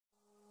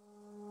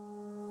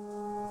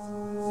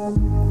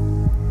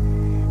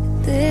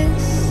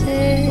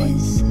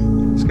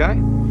Skye?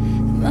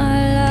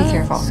 Be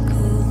careful.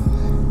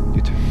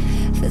 You too.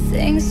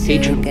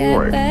 Agent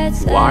Ward,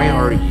 why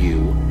are you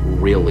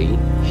really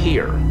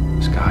here,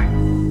 Skye?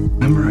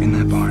 Remember in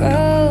that barn,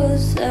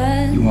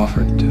 you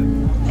offered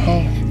to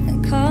Hey,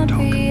 talk.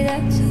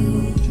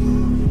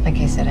 like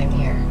I said, I'm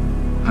here.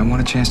 I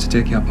want a chance to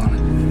take you up on it.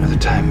 Another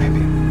time, maybe.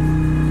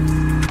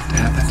 To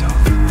have that talk.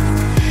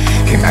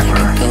 Came back for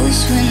her.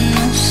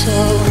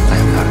 I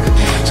am not a good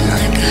man,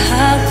 Skye.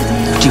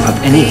 Do you have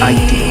any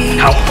idea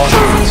how hard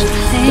it is?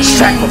 The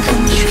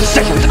sacrifice,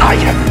 seconds I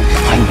have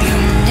behind me.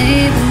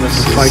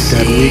 Let's fight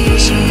that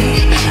weakness.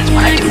 That's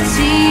what I do.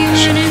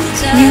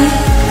 You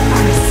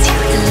are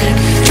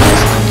a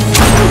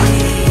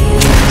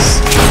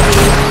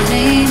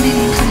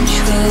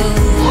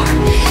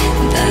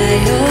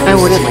I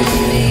wouldn't like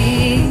it.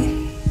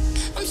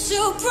 I'm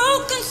too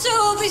broken to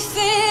be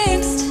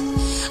fixed.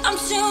 I'm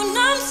too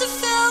numb to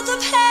feel the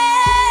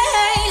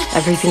pain.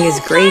 Everything is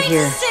great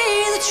here.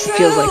 It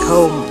feels like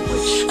home,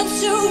 which I'm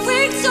too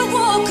weak to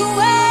walk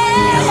away.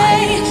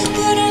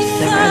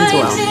 never ends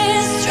well.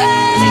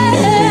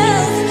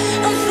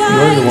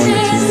 You're the one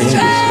that's in danger,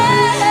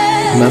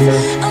 Skye. Remember?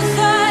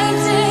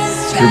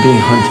 You're being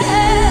hunted.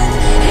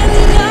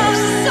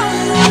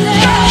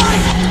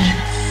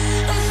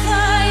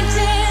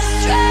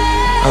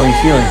 How are you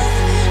feeling?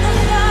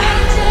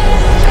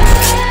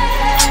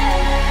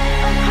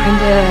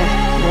 Kinda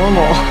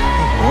normal.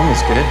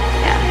 Normal's good.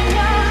 Yeah.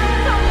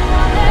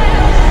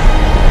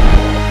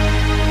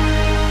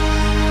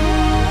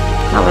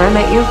 Not when I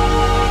met you.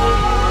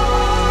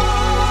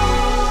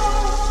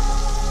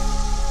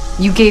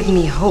 You gave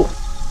me hope.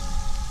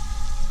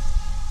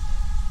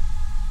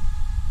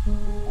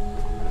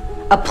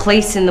 A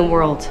place in the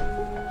world.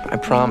 I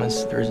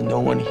promise there is no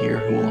one here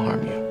who will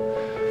harm you.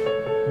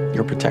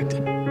 You're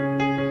protected.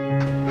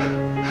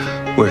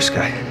 Where's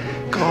Skye?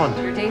 Gone.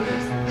 You're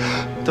dangerous.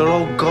 They're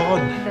all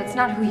gone. That's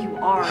not who you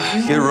are.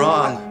 You're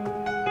wrong.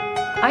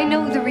 I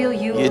know the real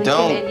you. You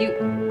don't. And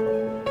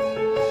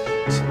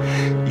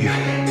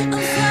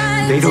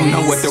They don't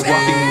know what they're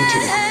walking into.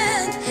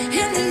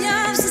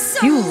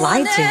 you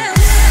lied to me.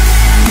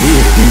 We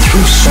have been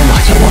through so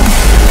much alone.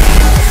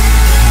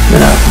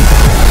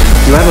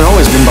 You haven't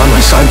always been by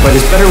my side, but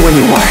it's better when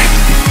you are.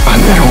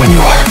 I'm better when you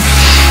are.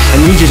 I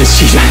need you to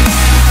see that.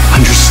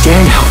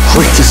 Understand how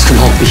great this can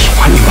all be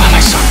when you're by my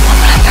side,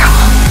 woman.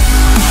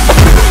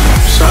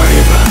 I'm sorry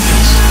about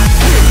this.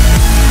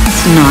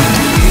 It's not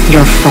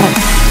your fault.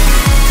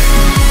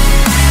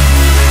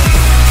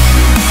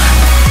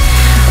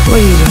 What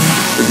are you doing?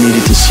 I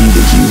needed to see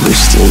that you were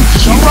still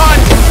you. Run!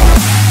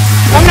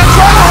 I'm not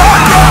trying to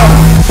harm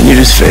you! And you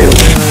just failed.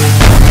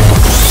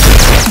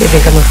 You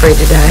think I'm afraid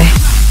to die?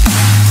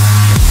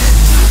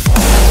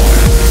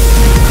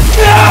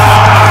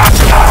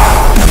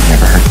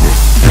 Never hurt you.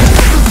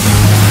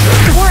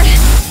 Ward!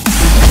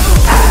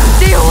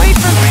 Stay away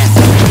from me!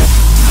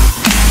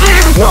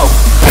 No!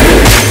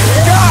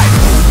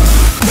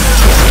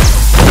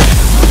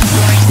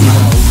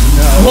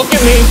 Look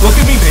at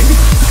me, baby.